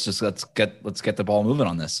 So let's get the ball moving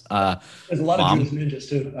on this. There's a lot of Jewish ninjas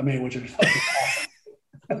too. I mean, which are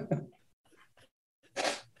awesome.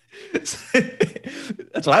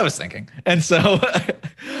 That's what I was thinking. And so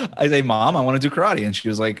I say, Mom, I want to do karate. And she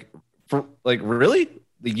was like, really?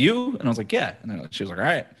 You? And I was like, yeah. And she was like, all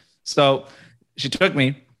right. So she took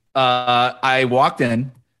me. I walked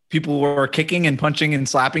in. People were kicking and punching and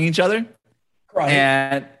slapping each other. Karate.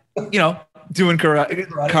 And, doing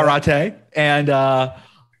karate. And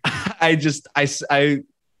I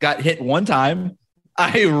got hit one time.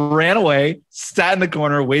 I ran away, sat in the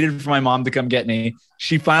corner, waited for my mom to come get me.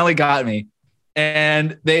 She finally got me.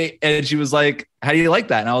 And she was like, how do you like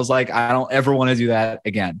that? And I was like, I don't ever want to do that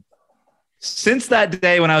again. Since that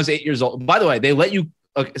day when I was 8 years old, by the way, they let you,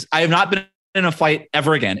 I have not been in a fight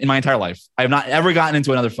ever again in my entire life. I have not ever gotten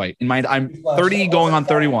into another fight. I'm 30 going on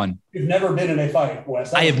 31. You've never been in a fight,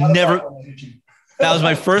 Wes. I have never. That was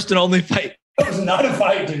my first and only fight. That was not a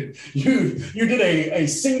fight, dude. You did a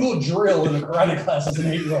single drill in a karate class as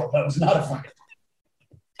an 8-year-old. That was not a fight.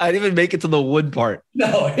 I didn't even make it to the wood part.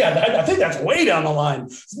 No, yeah, I think that's way down the line.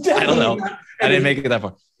 I don't know. I didn't make it that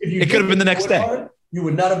far. It could have been the next day. Part, you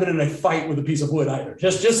would not have been in a fight with a piece of wood either.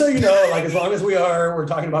 Just so you know, like as long as we're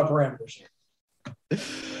talking about parameters here.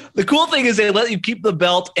 The cool thing is they let you keep the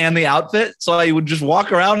belt and the outfit. So I would just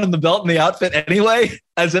walk around in the belt and the outfit anyway,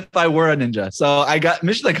 as if I were a ninja. So I got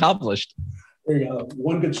mission accomplished. There you go.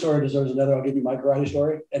 One good story deserves another. I'll give you my karate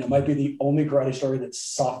story, and it might be the only karate story that's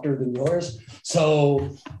softer than yours.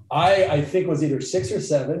 So I think was either 6 or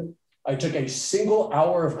 7. I took a single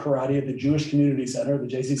hour of karate at the Jewish Community Center, the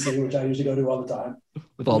JCC, which I usually go to all the time.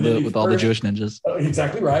 With all the Jewish ninjas.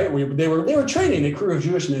 Exactly right. They were training a crew of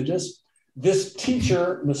Jewish ninjas. This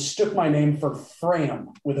teacher mistook my name for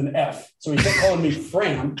Fram with an F. So he kept calling me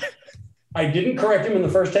Fram. I didn't correct him in the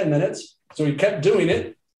first 10 minutes. So he kept doing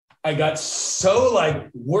it. I got so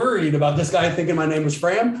worried about this guy thinking my name was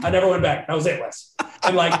Fram. I never went back. That was it, Wes.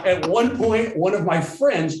 And at one point, one of my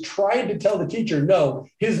friends tried to tell the teacher, no,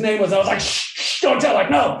 his name was, I was like, shh, don't tell.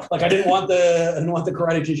 No. I didn't want the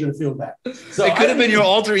karate teacher to feel bad. So it could have been your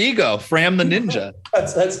alter ego, Fram the Ninja.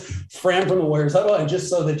 That's Fram from the Warriors Huddle. And just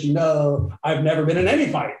so that you know, I've never been in any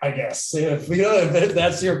fight, I guess. If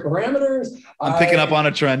that's your parameters. I'm picking up on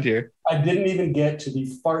a trend here. I didn't even get to the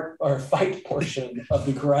fight portion of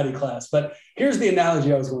the karate class. But here's the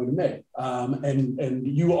analogy I was going to make. And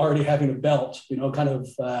you already having a belt, kind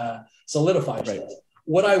of solidifies right. that.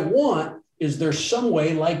 What I want is there's some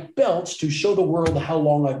way like belts to show the world how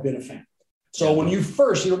long I've been a fan. So when you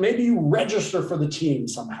first, maybe you register for the team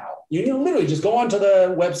somehow. You literally just go onto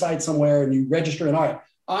the website somewhere and you register and all right,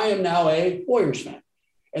 I am now a Warriors fan.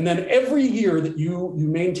 And then every year that you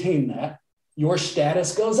maintain that, your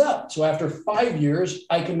status goes up. So after 5 years,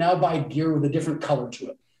 I can now buy gear with a different color to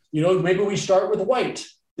it. Maybe we start with white,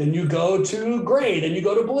 then you go to gray, then you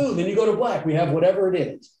go to blue, then you go to black. We have whatever it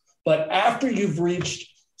is. But after you've reached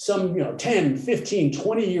some 10, 15,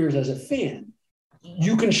 20 years as a fan,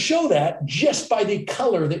 you can show that just by the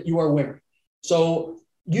color that you are wearing. So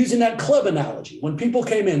using that club analogy, when people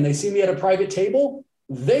came in, they see me at a private table,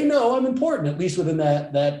 they know I'm important, at least within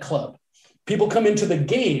that club. People come into the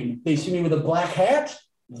game, they see me with a black hat,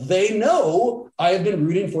 they know I have been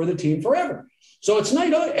rooting for the team forever. So it's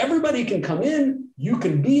not, everybody can come in, you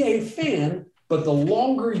can be a fan, but the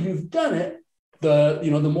longer you've done it, the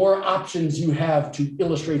more options you have to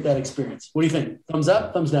illustrate that experience. What do you think? Thumbs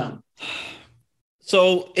up, thumbs down?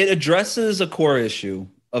 So it addresses a core issue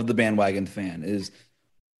of the bandwagon fan is,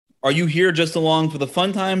 are you here just along for the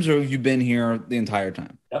fun times or have you been here the entire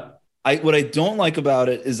time? Yep. What I don't like about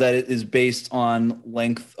it is that it is based on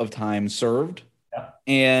length of time served. Yeah.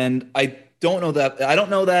 And I don't know that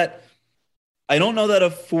a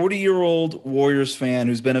 40-year-old Warriors fan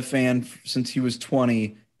who's been a fan since he was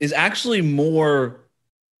 20 is actually more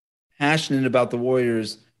passionate about the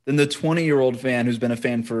Warriors than the 20-year-old fan who's been a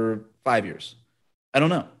fan for 5 years. I don't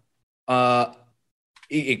know.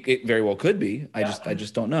 It very well could be. I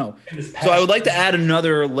just don't know. So I would like to add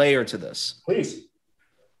another layer to this. Please.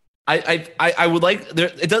 I would like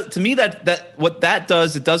there. It does to me that what that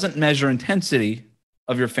does, it doesn't measure intensity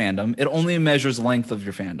of your fandom. It only measures length of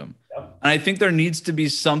your fandom. Yep. And I think there needs to be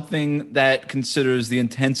something that considers the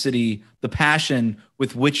intensity, the passion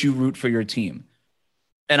with which you root for your team.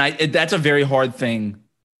 And that's a very hard thing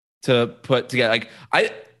to put together.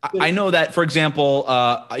 I know that, for example,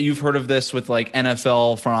 you've heard of this with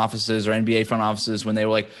NFL front offices or NBA front offices when they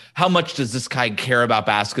were like, how much does this guy care about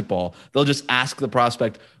basketball? They'll just ask the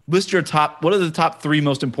prospect, list your what are the top 3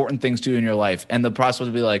 most important things to you in your life? And the prospect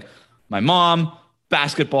will be like, my mom,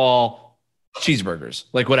 basketball, cheeseburgers,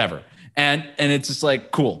 whatever. And it's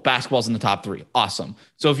just cool, basketball's in the top 3. Awesome.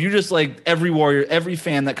 So if you just every Warrior, every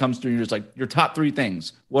fan that comes through, you're just your top 3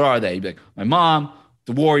 things, what are they? You'd be like, my mom,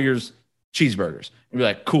 the Warriors, cheeseburgers. And be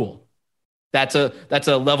like, cool. That's a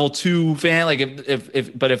level 2 fan.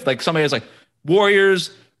 If somebody is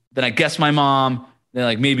Warriors, then I guess my mom,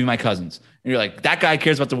 then maybe my cousins. And you're like, that guy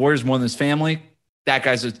cares about the Warriors more than his family. That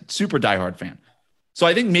guy's a super diehard fan. So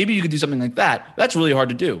I think maybe you could do something like that. That's really hard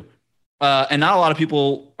to do. And not a lot of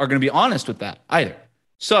people are going to be honest with that either.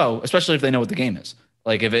 So, especially if they know what the game is.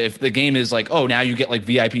 Like if the game is like, oh, now you get like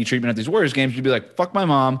VIP treatment at these Warriors games, you'd be like, fuck my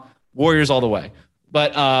mom, Warriors all the way.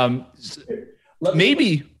 But Let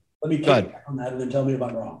maybe me go ahead. back on that and then tell me if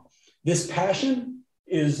I'm wrong. This passion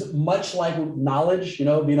is much like knowledge, being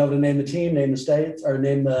able to name the team, name the states, or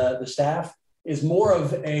name the staff, is more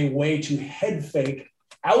of a way to head fake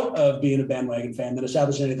out of being a bandwagon fan than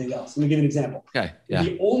establishing anything else. Let me give you an example. Okay. Yeah.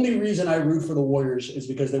 The only reason I root for the Warriors is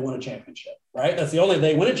because they won a championship, right? That's the only,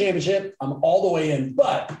 they win a championship. I'm all the way in,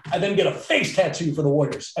 but I then get a face tattoo for the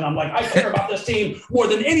Warriors. And I'm like, I care about this team more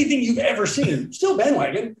than anything you've ever seen. Still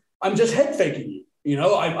bandwagon. I'm just head faking you.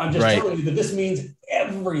 I'm just telling you that this means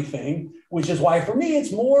everything, which is why for me,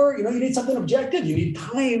 it's more, you need something objective. You need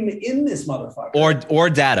time in this motherfucker.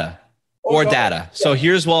 Or data. Or data. Yeah. So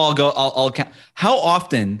here's what I'll go. I'll count. How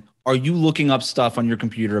often are you looking up stuff on your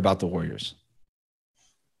computer about the Warriors?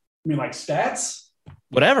 You mean like stats?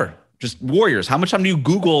 Whatever. Just Warriors. How much time do you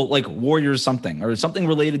Google like Warriors something or something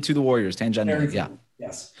related to the Warriors tangentially? Yeah.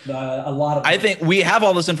 Yes. A lot of. I think we have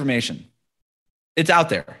all this information. It's out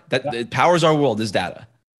there. That it powers our world is data.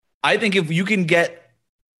 I think if you can get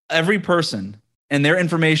every person and their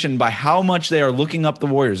information by how much they are looking up the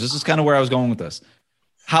Warriors, this is kind of where I was going with this.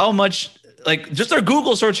 How much, like just our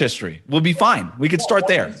Google search history will be fine. We could start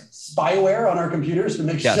there. Spyware on our computers to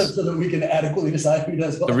make sure so that we can adequately decide who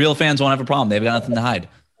does what. The real fans won't have a problem. They've got nothing to hide.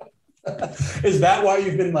 Is that why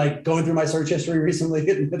you've been like going through my search history recently?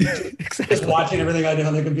 Exactly. Just watching everything I do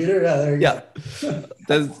on the computer? Yeah, there you go.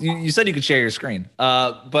 You said you could share your screen.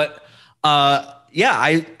 I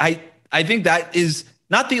think that is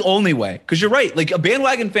not the only way. Because you're right. Like a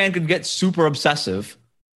bandwagon fan could get super obsessive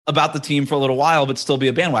about the team for a little while, but still be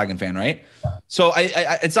a bandwagon fan, right? So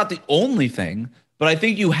it's not the only thing, but I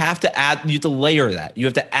think you have to layer that. You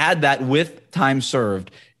have to add that with time served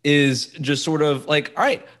is just sort of like, all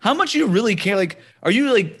right, how much do you really care? Like, are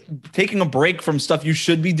you like taking a break from stuff you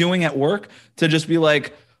should be doing at work to just be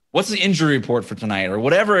like, what's the injury report for tonight or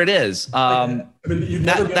whatever it is? That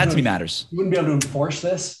to me matters. You wouldn't be able to enforce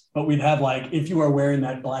this, but we'd have like, if you are wearing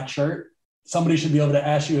that black shirt, somebody should be able to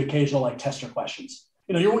ask you occasional like tester questions.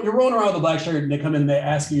 You're rolling around with a black shirt and they come in and they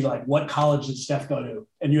ask you like, what college did Steph go to?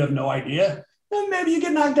 And you have no idea. Then maybe you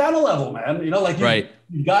get knocked down a level, man.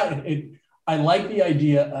 You got it. I like the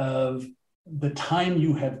idea of the time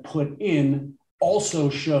you have put in also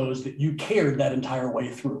shows that you cared that entire way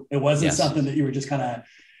through. It wasn't something that you were just kind of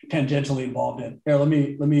tangentially involved in. Here, let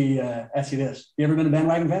me ask you this. You ever been a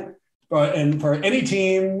bandwagon fan? And for any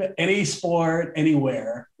team, any sport,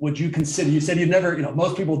 anywhere, would you consider, you said you've never,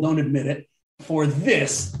 most people don't admit it. For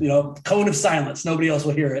this, cone of silence, nobody else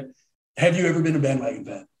will hear it. Have you ever been a bandwagon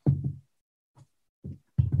fan?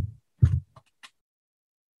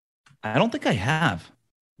 I don't think I have.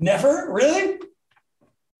 Never? Really?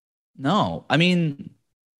 No. I mean,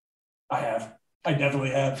 I have. I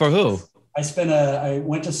definitely have. For who? I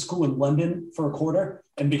went to school in London for a quarter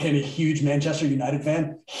and became a huge Manchester United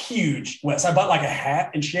fan. Huge. West. I bought like a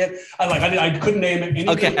hat and shit. I couldn't name it.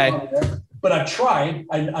 Okay. But I've tried.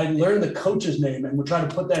 I learned the coach's name and we're trying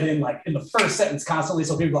to put that in like in the first sentence constantly.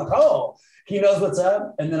 So people are like, oh, he knows what's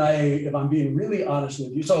up. And then if I'm being really honest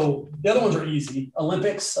with you, so the other ones are easy.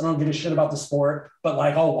 Olympics, I don't give a shit about the sport, but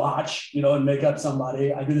like I'll watch, and make up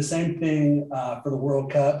somebody. I do the same thing for the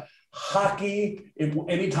World Cup. Hockey,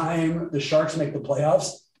 anytime the Sharks make the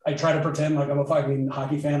playoffs, I try to pretend like I'm a fucking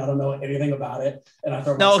hockey fan. I don't know anything about it. And I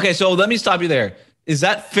throw okay, so let me stop you there. Is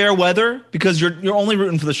that fair weather? Because you're only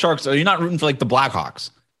rooting for the Sharks. Or you're not rooting for like the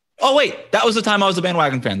Blackhawks? Oh, wait. That was the time I was a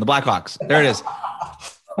bandwagon fan. The Blackhawks. There it is.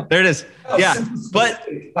 There it is. Yeah. But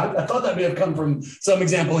I thought that may have come from some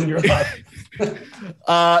example in your life.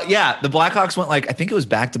 Yeah. The Blackhawks went I think it was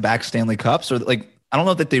back-to-back Stanley Cups or I don't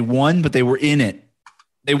know that they won, but they were in it.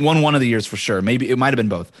 They won one of the years for sure. Maybe it might've been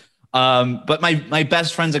both. But my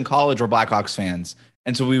best friends in college were Blackhawks fans.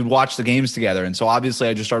 And so we would watch the games together. And so obviously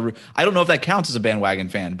I just started, I don't know if that counts as a bandwagon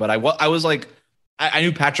fan, but I was like, I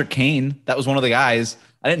knew Patrick Kane. That was one of the guys.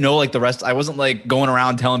 I didn't know the rest. I wasn't going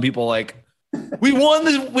around telling people we won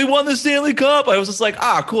the Stanley Cup. I was just like,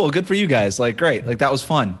 cool. Good for you guys. Great. That was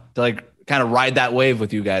fun to kind of ride that wave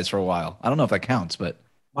with you guys for a while. I don't know if that counts, but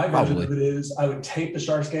my version of it is I would tape the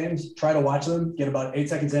Sharks games, try to watch them, get about 8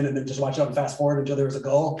 seconds in, and then just watch it and fast forward until there was a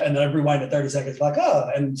goal. And then I'd rewind at 30 seconds,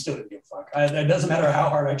 and still didn't give a fuck. It doesn't matter how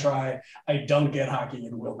hard I try. I don't get hockey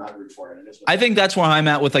and will not root for it. I think that's where I'm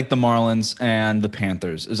at with the Marlins and the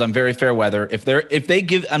Panthers is I'm very fair weather. If they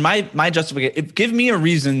give, and my justification, give me a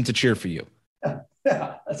reason to cheer for you.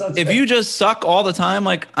 Yeah, that sounds if fair. you just suck all the time,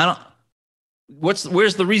 where's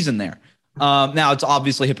the reason there? Now it's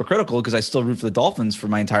obviously hypocritical because I still root for the Dolphins for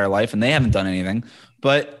my entire life and they haven't done anything.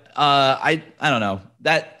 But I don't know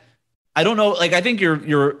that I don't know. Like, I think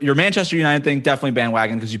your Manchester United thing, definitely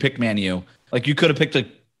bandwagon because you picked Man U. Like, you could have picked a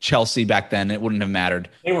Chelsea back then. It wouldn't have mattered.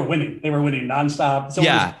 They were winning nonstop.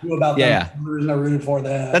 Someone knew about them. There's no rooting for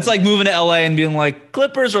them. That's like moving to LA and being like,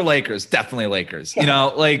 Clippers or Lakers? Definitely Lakers. You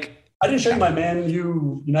know, like. I didn't show you my Man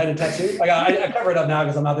U United tattoo. Like, I cover it up now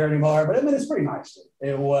because I'm not there anymore. But I mean, it's pretty nice.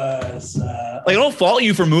 It was. Like, I don't fault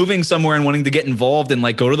you for moving somewhere and wanting to get involved and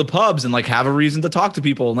like go to the pubs and like have a reason to talk to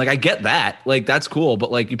people. And like, I get that. Like, that's cool.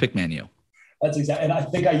 But like, you pick Man U. That's exactly. And I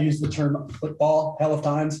think I used the term football hell of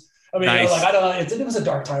times. I mean, nice. I don't know. It was a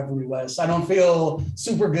dark time for me, Wes. I don't feel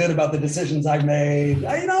super good about the decisions I've made.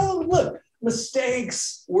 Look,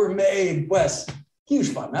 mistakes were made, Wes. Huge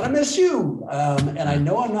fun, man. I miss you. And I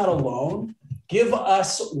know I'm not alone. Give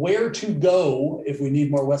us where to go if we need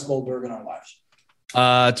more Wes Goldberg in our lives.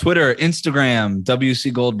 Twitter, Instagram,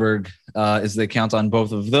 WC Goldberg is the account on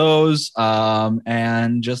both of those.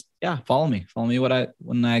 And just, follow me. Follow me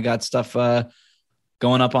when I got stuff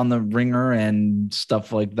going up on the Ringer and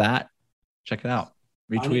stuff like that. Check it out.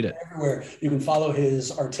 Retweet it. Everywhere. You can follow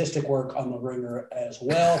his artistic work on the Ringer as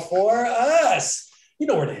well for us. You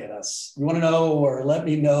know where to hit us. You want to know or let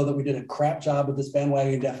me know that we did a crap job with this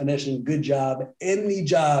bandwagon definition. Good job. Any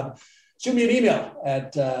job. Shoot me an email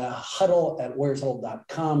at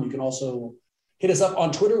huddle@warriorshuddle.com. You can also hit us up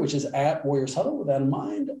on Twitter, which is @WarriorsHuddle. With that in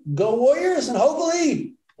mind, go Warriors, and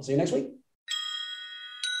hopefully we'll see you next week.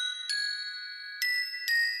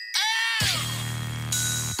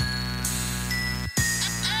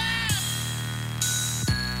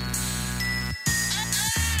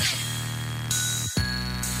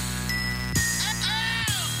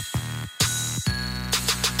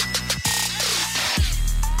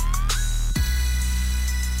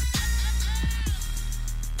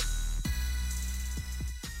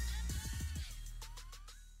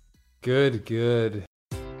 Good.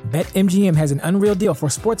 BetMGM has an unreal deal for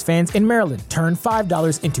sports fans in Maryland. Turn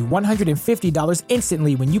 $5 into $150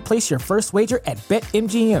 instantly when you place your first wager at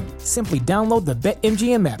BetMGM. Simply download the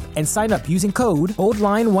BetMGM app and sign up using code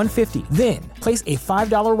OldLine150. Then, place a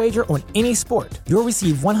 $5 wager on any sport. You'll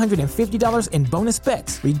receive $150 in bonus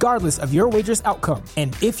bets, regardless of your wager's outcome.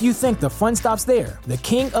 And if you think the fun stops there, the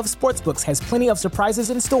king of sportsbooks has plenty of surprises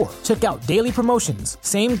in store. Check out daily promotions,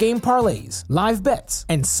 same-game parlays, live bets,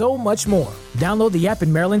 and so much more. Download the app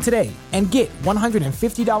in Maryland today and get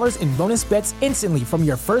 $150 in bonus bets instantly from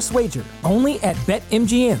your first wager. Only at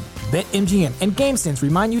BetMGM. BetMGM and GameSense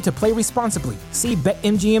remind you to play responsibly. See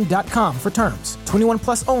BetMGM.com for terms. 21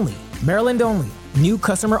 plus only. Maryland only. New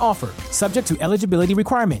customer offer. Subject to eligibility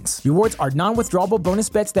requirements. Rewards are non-withdrawable bonus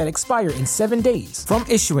bets that expire in 7 days. From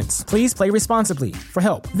issuance, please play responsibly. For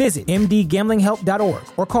help, visit mdgamblinghelp.org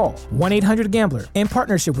or call 1-800-GAMBLER in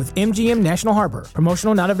partnership with MGM National Harbor.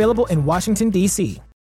 Promotional not available in Washington, D.C.